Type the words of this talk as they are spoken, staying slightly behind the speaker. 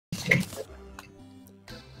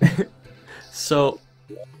So,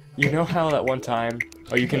 you know how that one time...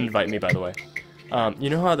 Oh, you can invite me, by the way. You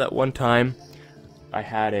know how that one time I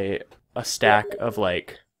had a stack of,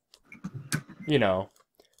 like, you know,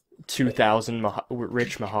 2,000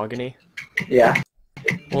 rich mahogany? Yeah.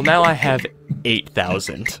 Well, now I have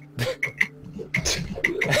 8,000.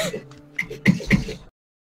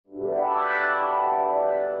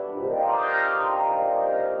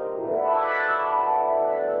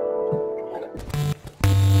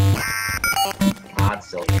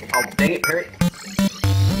 Still. Oh, dang it, Perry.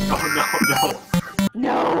 Oh, no.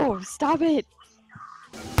 No, stop it.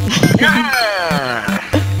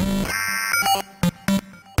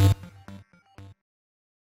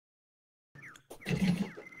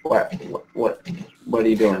 What are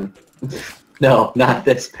you doing? No, not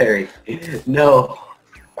this, Perry. No.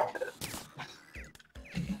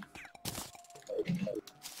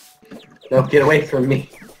 No, get away from me.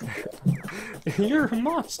 You're a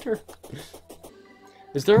monster.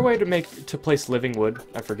 Is there a way to place living wood?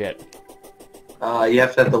 I forget. You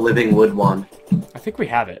have to have the living wood wand. I think we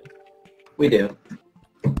have it. We do.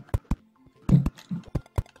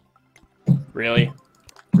 Really?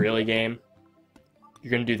 Really, game?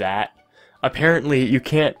 You're gonna do that? Apparently, you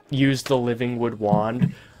can't use the living wood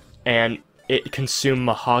wand, and it consumes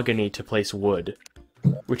mahogany to place wood,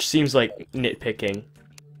 which seems like nitpicking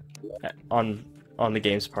on the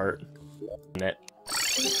game's part.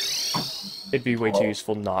 It'd be way too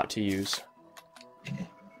useful not to use.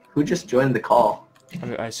 Who just joined the call?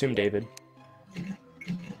 I assume David.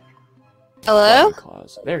 Hello?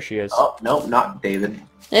 There she is. Oh, no, not David.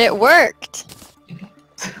 It worked.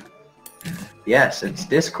 Yes, it's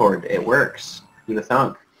Discord. It works. Who'd have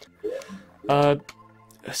thunk?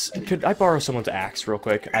 Could I borrow someone's axe real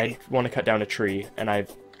quick? I want to cut down a tree, and I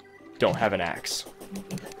don't have an axe.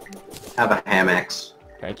 Have a hammocks.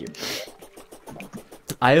 Thank you.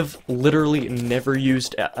 I have literally never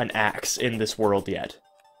used an axe in this world yet.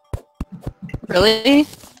 Really?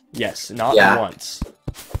 Yes, not once.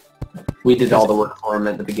 We did all the work for him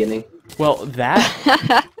at the beginning. Well,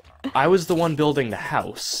 that... I was the one building the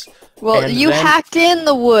house. Well, and you then, hacked in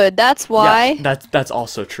the wood, that's why. Yeah, that's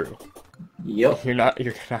also true. Yep. You're not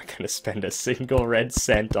gonna spend a single red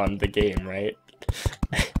cent on the game, right?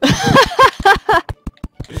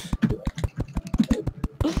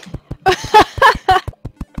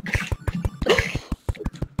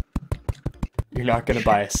 You're not gonna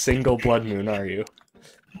buy a single blood moon, are you?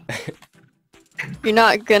 You're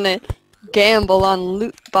not gonna gamble on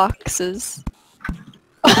loot boxes.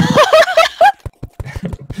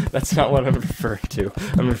 That's not what I'm referring to.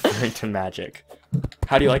 I'm referring to magic.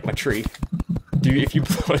 How do you like my tree? If you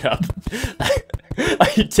blow it up...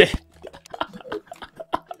 I did.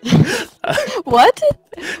 What?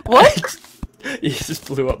 What? You just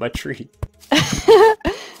blew up my tree.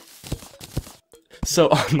 So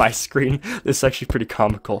on my screen, this is actually pretty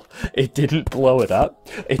comical. It didn't blow it up.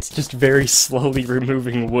 It's just very slowly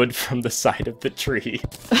removing wood from the side of the tree.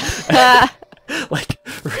 Like,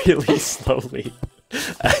 really slowly.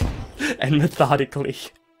 And methodically.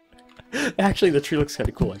 Actually, the tree looks kind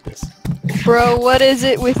of cool like this. Bro, what is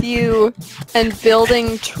it with you and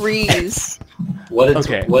building trees? What is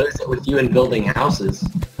it with you and building houses?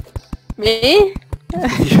 Me?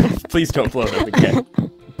 Please don't blow it up again.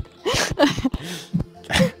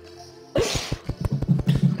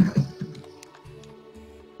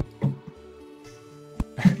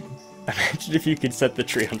 Imagine if you could set the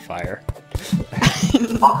tree on fire.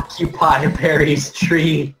 Occupy Perry's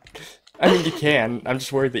tree. I mean, you can. I'm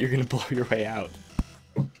just worried that you're gonna blow your way out.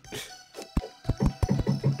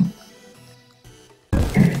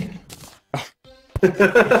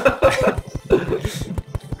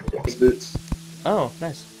 These boots. Oh,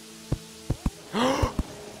 nice.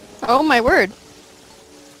 Oh my word.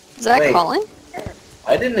 Is that Wait. Colin?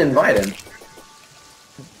 I didn't invite him.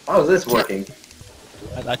 How is this working?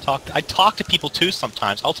 I talk to people too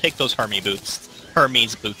sometimes. I'll take those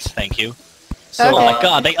Hermes boots, thank you. So, Oh my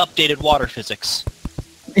god, they updated water physics.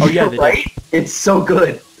 Oh yeah, they right? It's so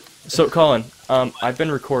good. So, Colin, I've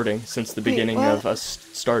been recording since the beginning what? of us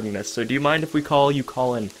starting this, so do you mind if we call you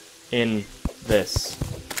Colin in this?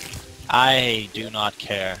 I do not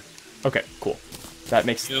care. Okay, cool. That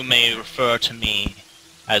makes... You may refer to me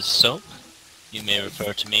as Soap. You may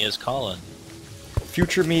refer to me as Colin.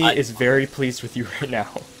 Future me is very pleased with you right now.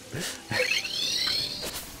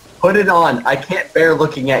 Put it on. I can't bear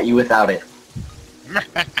looking at you without it. Wait.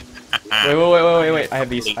 I have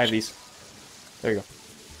these. There you go.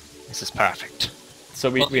 This is perfect. So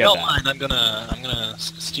we Well, have don't that. mind. I'm gonna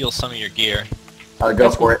steal some of your gear. I'll go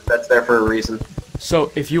for it. That's there for a reason.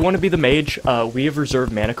 So, if you want to be the mage, we have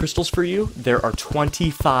reserved mana crystals for you. There are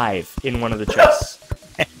 25 in one of the chests.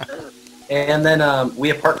 And then we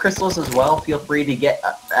have part crystals as well. Feel free to get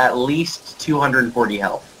at least 240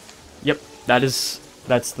 health. Yep, that's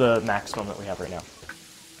the maximum that we have right now.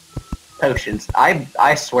 Potions.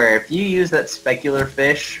 I swear, if you use that specular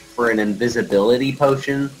fish for an invisibility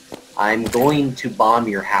potion, I'm going to bomb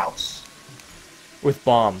your house. With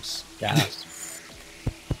bombs. Yes.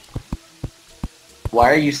 Why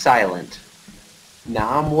are you silent?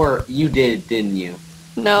 Nah, you did, didn't you?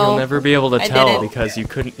 No. You'll never be able to I tell didn't. because you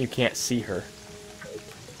can't see her.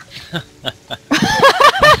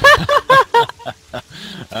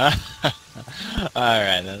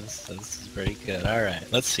 Alright, that's pretty good.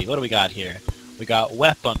 Alright, let's see. What do we got here? We got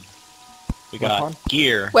weapon. We got Weapon?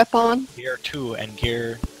 gear. Weapon. Gear 2 and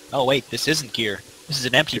gear... Oh wait, this isn't gear. This is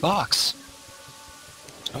an empty box.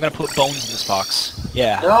 I'm gonna put bones in this box.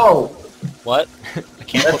 Yeah. No! What? I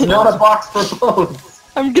can't That's put not bones. a box for bones!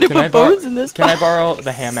 I'm gonna Can I put bor- bones in this Can I box. borrow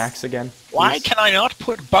the ham axe again? Why please? can I not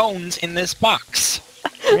put bones in this box?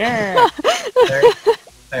 Yeah.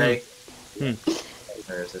 Terry. Hmm.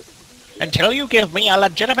 Where is it? Until you give me a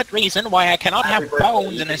legitimate reason why I cannot have Happy birthday,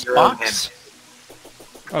 bones you in get this your own box.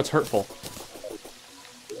 Oh, it's hurtful.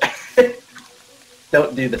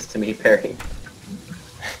 Don't do this to me, Perry.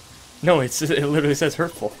 No, it literally says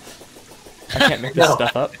hurtful. I can't make this No.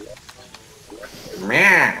 stuff up.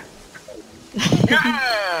 Meh.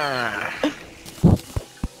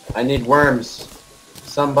 I need worms.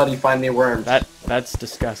 Somebody find me worms. That's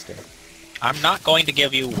disgusting. I'm not going to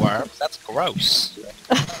give you worms. That's gross.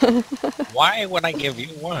 Why would I give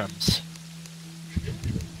you worms?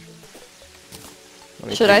 Let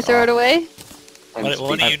me Should I keep throw off. it away? I'm What do you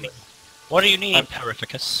speaking- need? What do you need, I'm-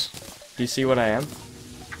 Perificus? Do you see what I am?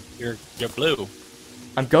 You're blue.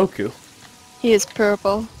 I'm Goku. He is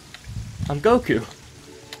purple. I'm Goku.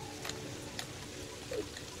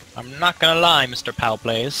 I'm not gonna lie, Mr.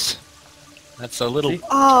 PalPlays. That's a little, See?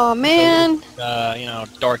 Oh man. you know,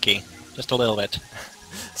 dorky. Just a little bit.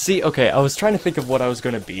 See, okay, I was trying to think of what I was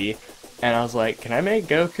gonna be, and I was like, can I make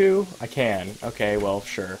Goku? I can. Okay, well,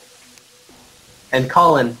 sure. And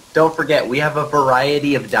Colin, don't forget, we have a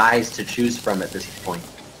variety of dyes to choose from at this point.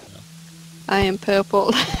 I am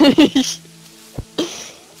purple.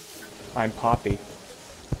 I'm Poppy.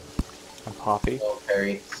 I'm Poppy. Oh,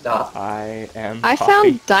 Perry, stop. I am I Poppy.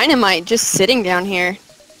 found dynamite just sitting down here.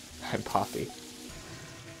 I'm Poppy.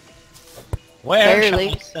 Where Barely.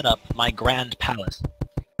 shall I set up my grand palace?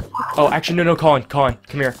 Oh, actually, no, Colin, come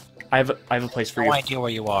here. I have a place for No you. idea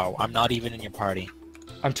where you are. I'm not even in your party.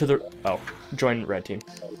 I'm to the. Oh, join red team.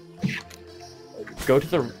 Go to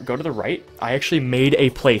the right. I actually made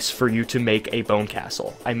a place for you to make a bone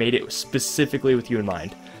castle. I made it specifically with you in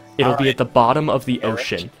mind. It'll be Alright. at the bottom of the Alright.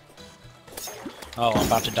 ocean. Oh, I'm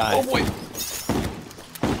about to die. Oh boy!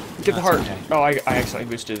 Get the That's heart. okay. Oh, I accidentally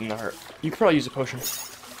boosted in the heart. You could probably use a potion.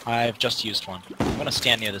 I've just used one. I'm gonna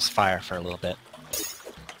stand near this fire for a little bit.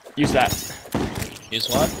 Use that. Use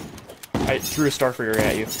what? I threw a star figure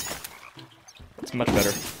at you. It's much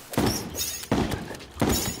better.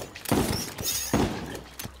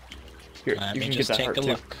 Here, Let you me can get just that take heart a too.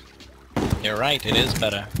 look. You're right, it is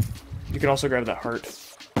better. You can also grab that heart.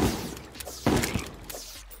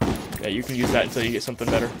 Yeah, you can use that until you get something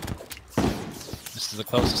better. This is the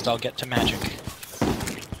closest I'll get to magic.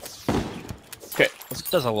 Okay. This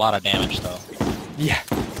does a lot of damage, though. Yeah.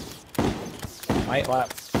 Why?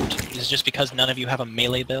 Is it just because none of you have a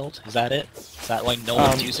melee build? Is that it? Is that why no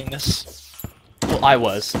one's using this? Well, I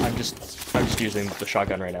was. I'm just using the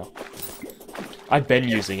shotgun right now. I've been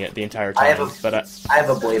using it the entire I time, have but I have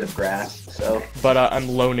a blade of grass, so... I'm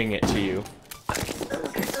loaning it to you.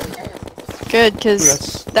 Good, Ooh, because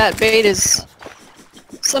that's- that bait is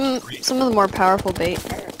some of the more powerful bait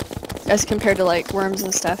as compared to like worms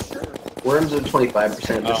and stuff. Worms are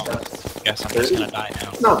 25% of this Oh. stuff. Guess I'm just gonna die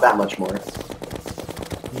now. Not that much more.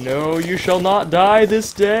 No, you shall not die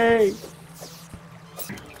this day.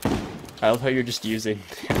 I love how you're just using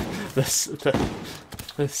the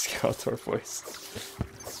Skeletor voice.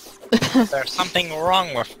 There's something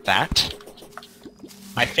wrong with that.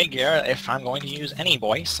 I figure if I'm going to use any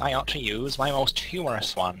voice, I ought to use my most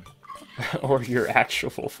humorous one. Or your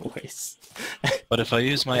actual voice. But if I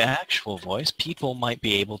use my actual voice, people might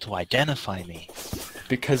be able to identify me.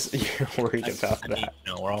 Because you're worried about I mean, that.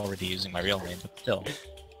 no, we're already using my real name, but still.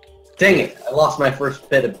 Dang it, I lost my first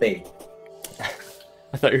bit of bait.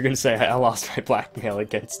 I thought you were gonna say I lost my blackmail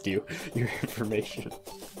against you. Your information.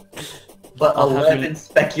 But I'll have 11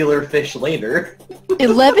 specular fish later.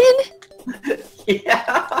 11?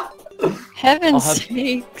 Yeah. Heaven's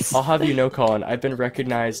sakes. I'll have you know, Colin, I've been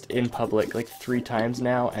recognized in public like 3 times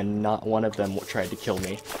now, and not one of them tried to kill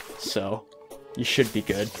me. So, you should be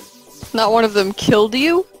good. Not one of them killed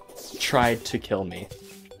you? Tried to kill me.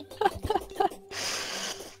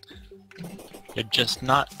 You're just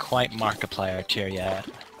not quite Markiplier tier yet.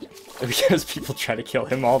 Because people try to kill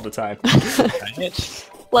him all the time. Right?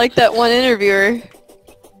 Like that one interviewer.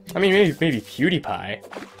 I mean, maybe PewDiePie.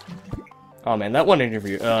 Oh man, that one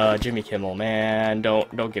interview, Jimmy Kimmel, man,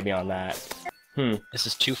 don't get me on that. This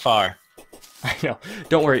is too far. I know.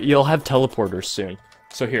 Don't worry, you'll have teleporters soon.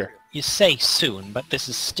 So here. You say soon, but this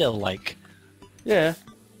is still like... Yeah.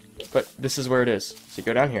 But this is where it is. So you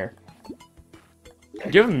go down here. Do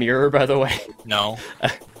you have a mirror, by the way? No.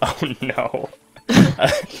 Oh no.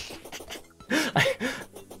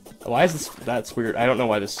 Why is this? That's weird. I don't know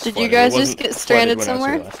why this is Did flooded. you guys It just wasn't get stranded flooded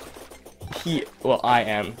when I was somewhere? here last. Well, I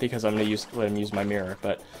am, because I'm gonna let him use my mirror.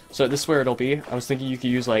 But so this is where it'll be. I was thinking you could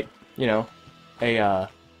use, like, you know, a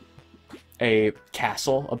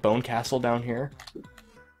castle, a bone castle down here.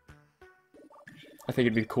 I think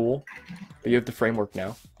it'd be cool. But you have the framework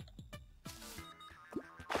now.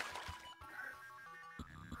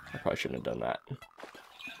 I probably shouldn't have done that.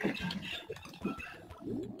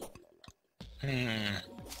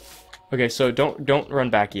 Okay, so don't run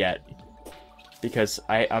back yet, because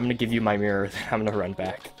I'm gonna give you my mirror, then I'm gonna run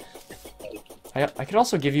back. I could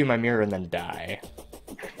also give you my mirror and then die.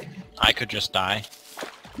 I could just die.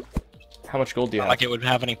 How much gold do you Not have? like it would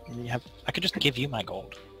have any... I could just give you my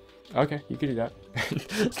gold. Okay, you could do that.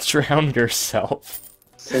 Drown yourself.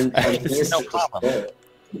 No problem.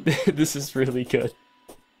 This is really good.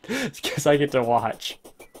 It's because I get to watch.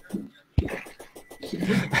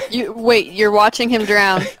 Wait, you're watching him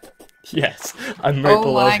drown. Yes, I'm right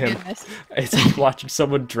below him. Goodness. It's like watching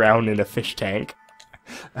someone drown in a fish tank.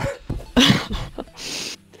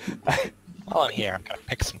 While I'm here, I'm gonna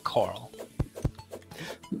pick some coral.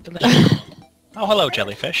 Delicious. Oh, hello,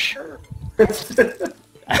 jellyfish.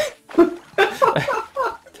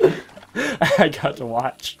 I got to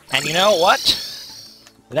watch. And you know what?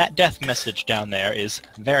 That death message down there is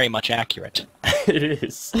very much accurate. It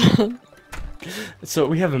is. So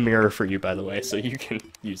we have a mirror for you, by the way, so you can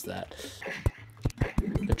use that.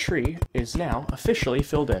 The tree is now officially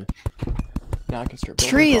filled in. Now I can start building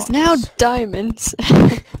Tree is now blocks. diamonds.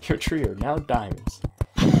 Your tree are now diamonds.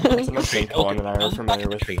 That's another thing Colin and I are familiar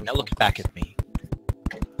with. Tree. Now look back at me.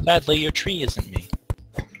 Sadly, your tree isn't me.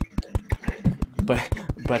 But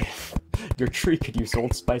if your tree could use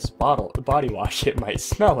Old Spice body wash, it might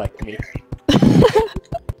smell like me.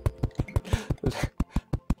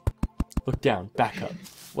 Look down, back up.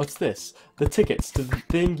 What's this? The tickets to the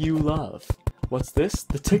thing you love. What's this?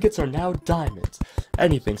 The tickets are now diamonds.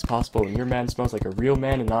 Anything's possible when your man smells like a real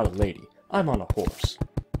man and not a lady. I'm on a horse.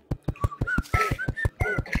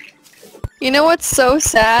 You know what's so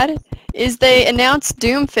sad? Is they announced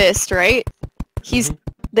Doomfist, right? He's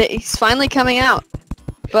finally coming out.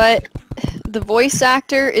 But the voice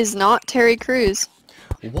actor is not Terry Crews.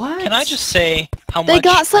 What? Can I just say how much... They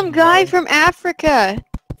got some guy from Africa.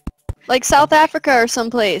 Like South Africa or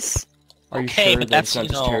someplace. Are you Okay, sure but that that's, it's not you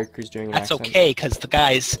just know, Terry Crews doing an That's accent? okay, because the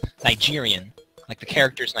guy's Nigerian. Like, the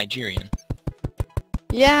character's Nigerian.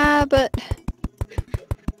 Yeah, but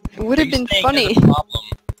it would have Are you been saying funny. there's a problem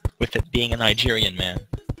with it being a Nigerian man?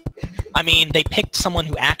 I mean, they picked someone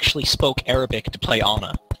who actually spoke Arabic to play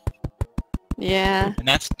Anna. Yeah. And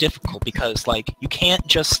that's difficult because, like, you can't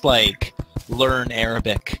just, like, learn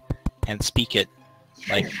Arabic and speak it.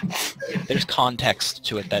 Like, there's context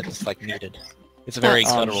to it that's, like, needed. It's a very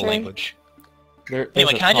guttural sure. language. There's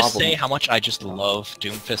Anyway, a can I just problem. say how much I just love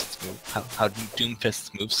Doomfist's how Doomfist's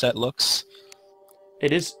moveset looks?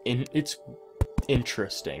 It is it's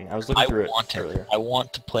interesting. I was looking I through want it earlier. it. I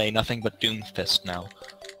want to play nothing but Doomfist now.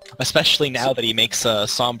 Especially now that he makes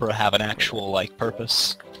Sombra have an actual, like,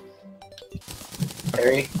 purpose.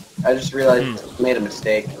 Harry, I just realized you made a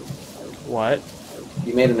mistake. What?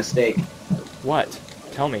 You made a mistake. What?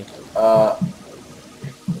 Tell me.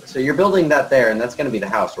 So you're building that there, and that's going to be the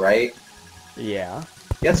house, right? Yeah.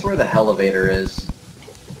 Guess where the elevator is?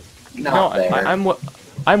 Not there.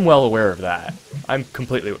 I'm well aware of that. I'm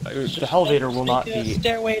completely. The elevator will not be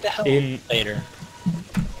Stairway to Hell in. later.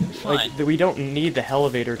 Like, we don't need the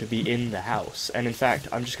elevator to be in the house. And in fact,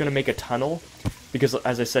 I'm just gonna make a tunnel, because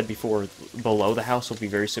as I said before, below the house will be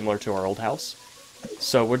very similar to our old house.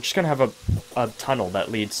 So we're just gonna have a tunnel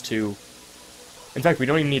that leads to. In fact, we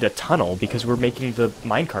don't even need a tunnel because we're making the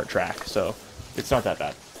minecart track, so it's not that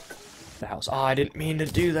bad. The house. Oh, I didn't mean to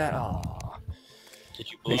do that. Oh.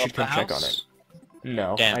 Did you blow They up should the come check on house? it.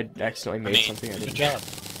 No, Damn. I accidentally made something I Good didn't. job.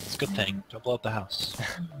 It's a good thing. Don't blow up the house.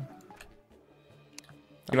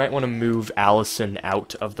 You might want to move Allison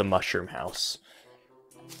out of the mushroom house.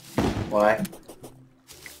 Why?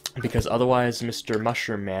 Because otherwise, Mr.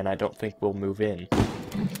 Mushroom Man, I don't think will move in.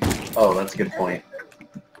 Oh, that's a good point.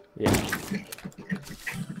 Yeah.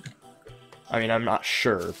 I mean, I'm not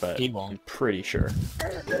sure, but He won't. I'm pretty sure.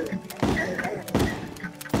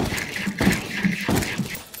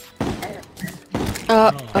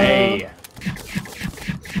 Hey!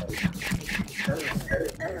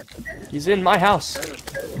 He's in my house!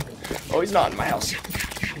 Oh, he's not in my house.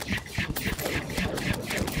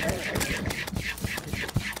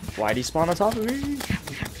 Why'd he spawn on top of me?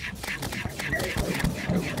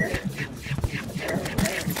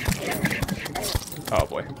 Oh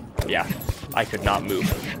boy. Yeah, I could not move.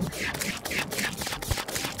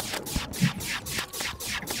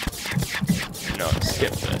 No,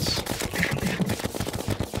 skip this.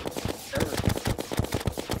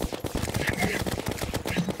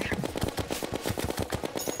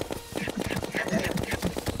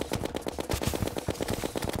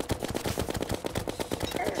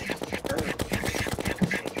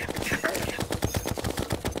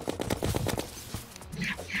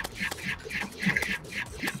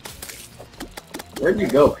 Where'd you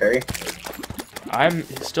go, Perry? I'm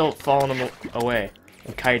still following him away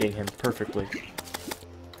and kiting him perfectly.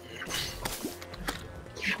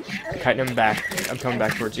 Kiting him back. I'm coming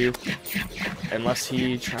back towards you. Unless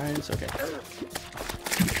he tries. Okay.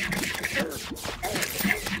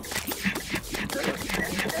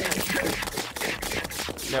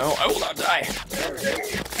 No, I will not die.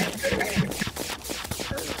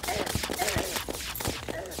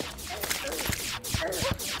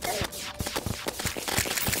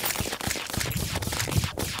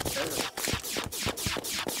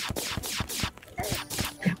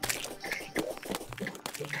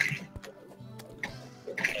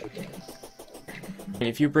 And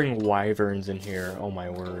if you bring wyverns in here, oh my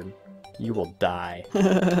word, you will die.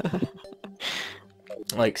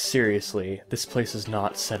 Like, seriously, this place is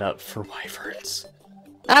not set up for wyverns.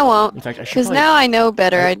 I won't. In fact, I should Because probably... now I know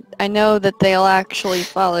better. I know that they'll actually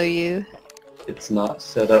follow you. It's not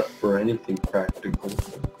set up for anything practical.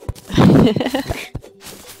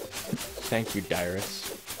 Thank you,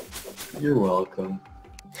 Dyrus. You're welcome.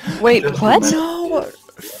 Wait, Just what? No!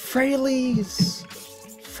 Fraleys!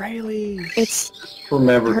 Fraleys! It's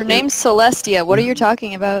Remember, her name's Celestia. What are you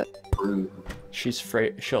talking about?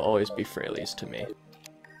 She'll always be Fraleys to me.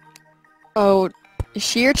 Oh, is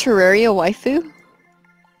she your Terraria waifu?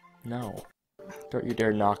 No. Don't you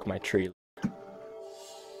dare knock my tree.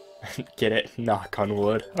 Get it? Knock on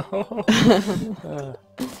wood. Oh,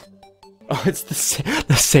 it's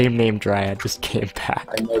the same name Dryad just came back.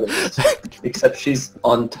 I noticed. Except she's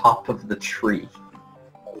on top of the tree.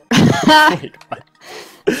 Wait, what?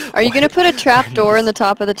 Are you gonna put a trap door in the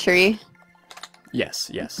top of the tree? Yes,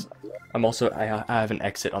 yes. I have an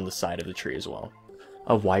exit on the side of the tree as well.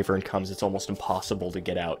 A wyvern comes, it's almost impossible to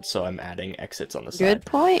get out, so I'm adding exits on the side. Good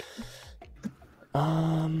point.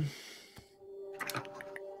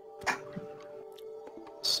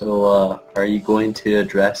 So, are you going to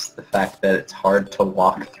address the fact that it's hard to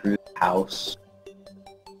walk through the house?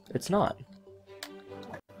 It's not.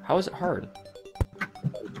 How is it hard?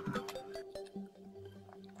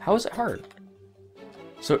 How is it hard?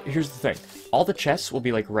 So, here's the thing. All the chests will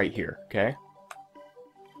be, like, right here, okay?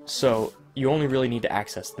 So, you only really need to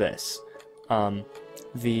access this.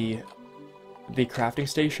 The crafting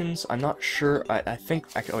stations, I'm not sure, I think,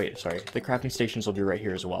 oh wait, sorry. The crafting stations will be right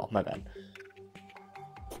here as well, my bad.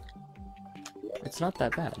 It's not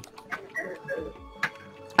that bad.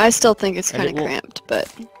 I still think it's And kind of cramped,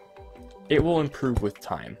 but... It will improve with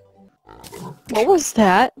time. What was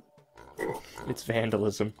that? It's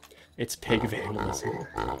vandalism. It's pig vandalism.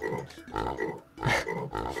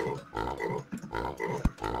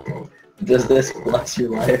 Does this bless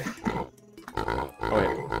your life? Oh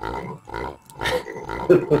wait.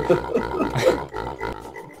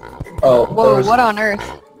 Oh, Whoa, what on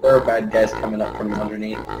earth? there are bad guys coming up from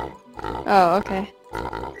underneath. Oh, okay.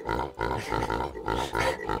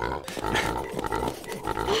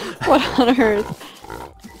 What on earth?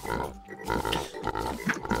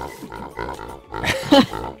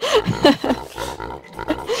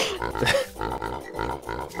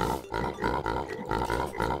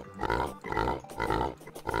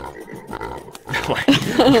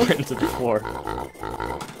 Went into the floor.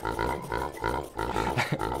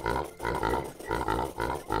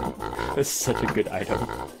 This is such a good item.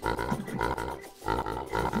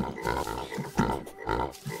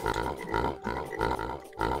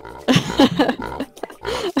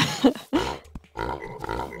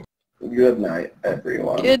 Good night,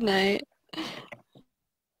 everyone. Good night.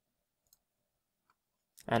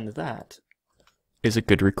 And that is a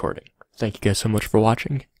good recording. Thank you guys so much for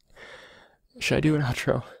watching. Should I do an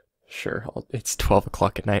outro? Sure, it's 12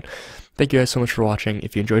 o'clock at night. Thank you guys so much for watching.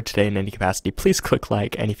 If you enjoyed today in any capacity, please click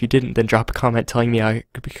like, and if you didn't, then drop a comment telling me I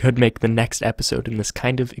could make the next episode in this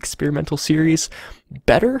kind of experimental series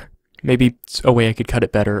better. Maybe a way I could cut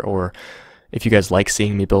it better, or if you guys like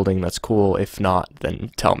seeing me building, that's cool. If not,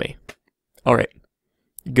 then tell me. Alright,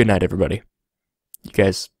 good night everybody. You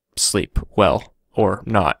guys sleep well, or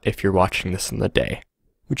not if you're watching this in the day,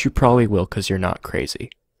 which you probably will because you're not crazy.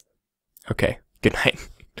 Okay, good night.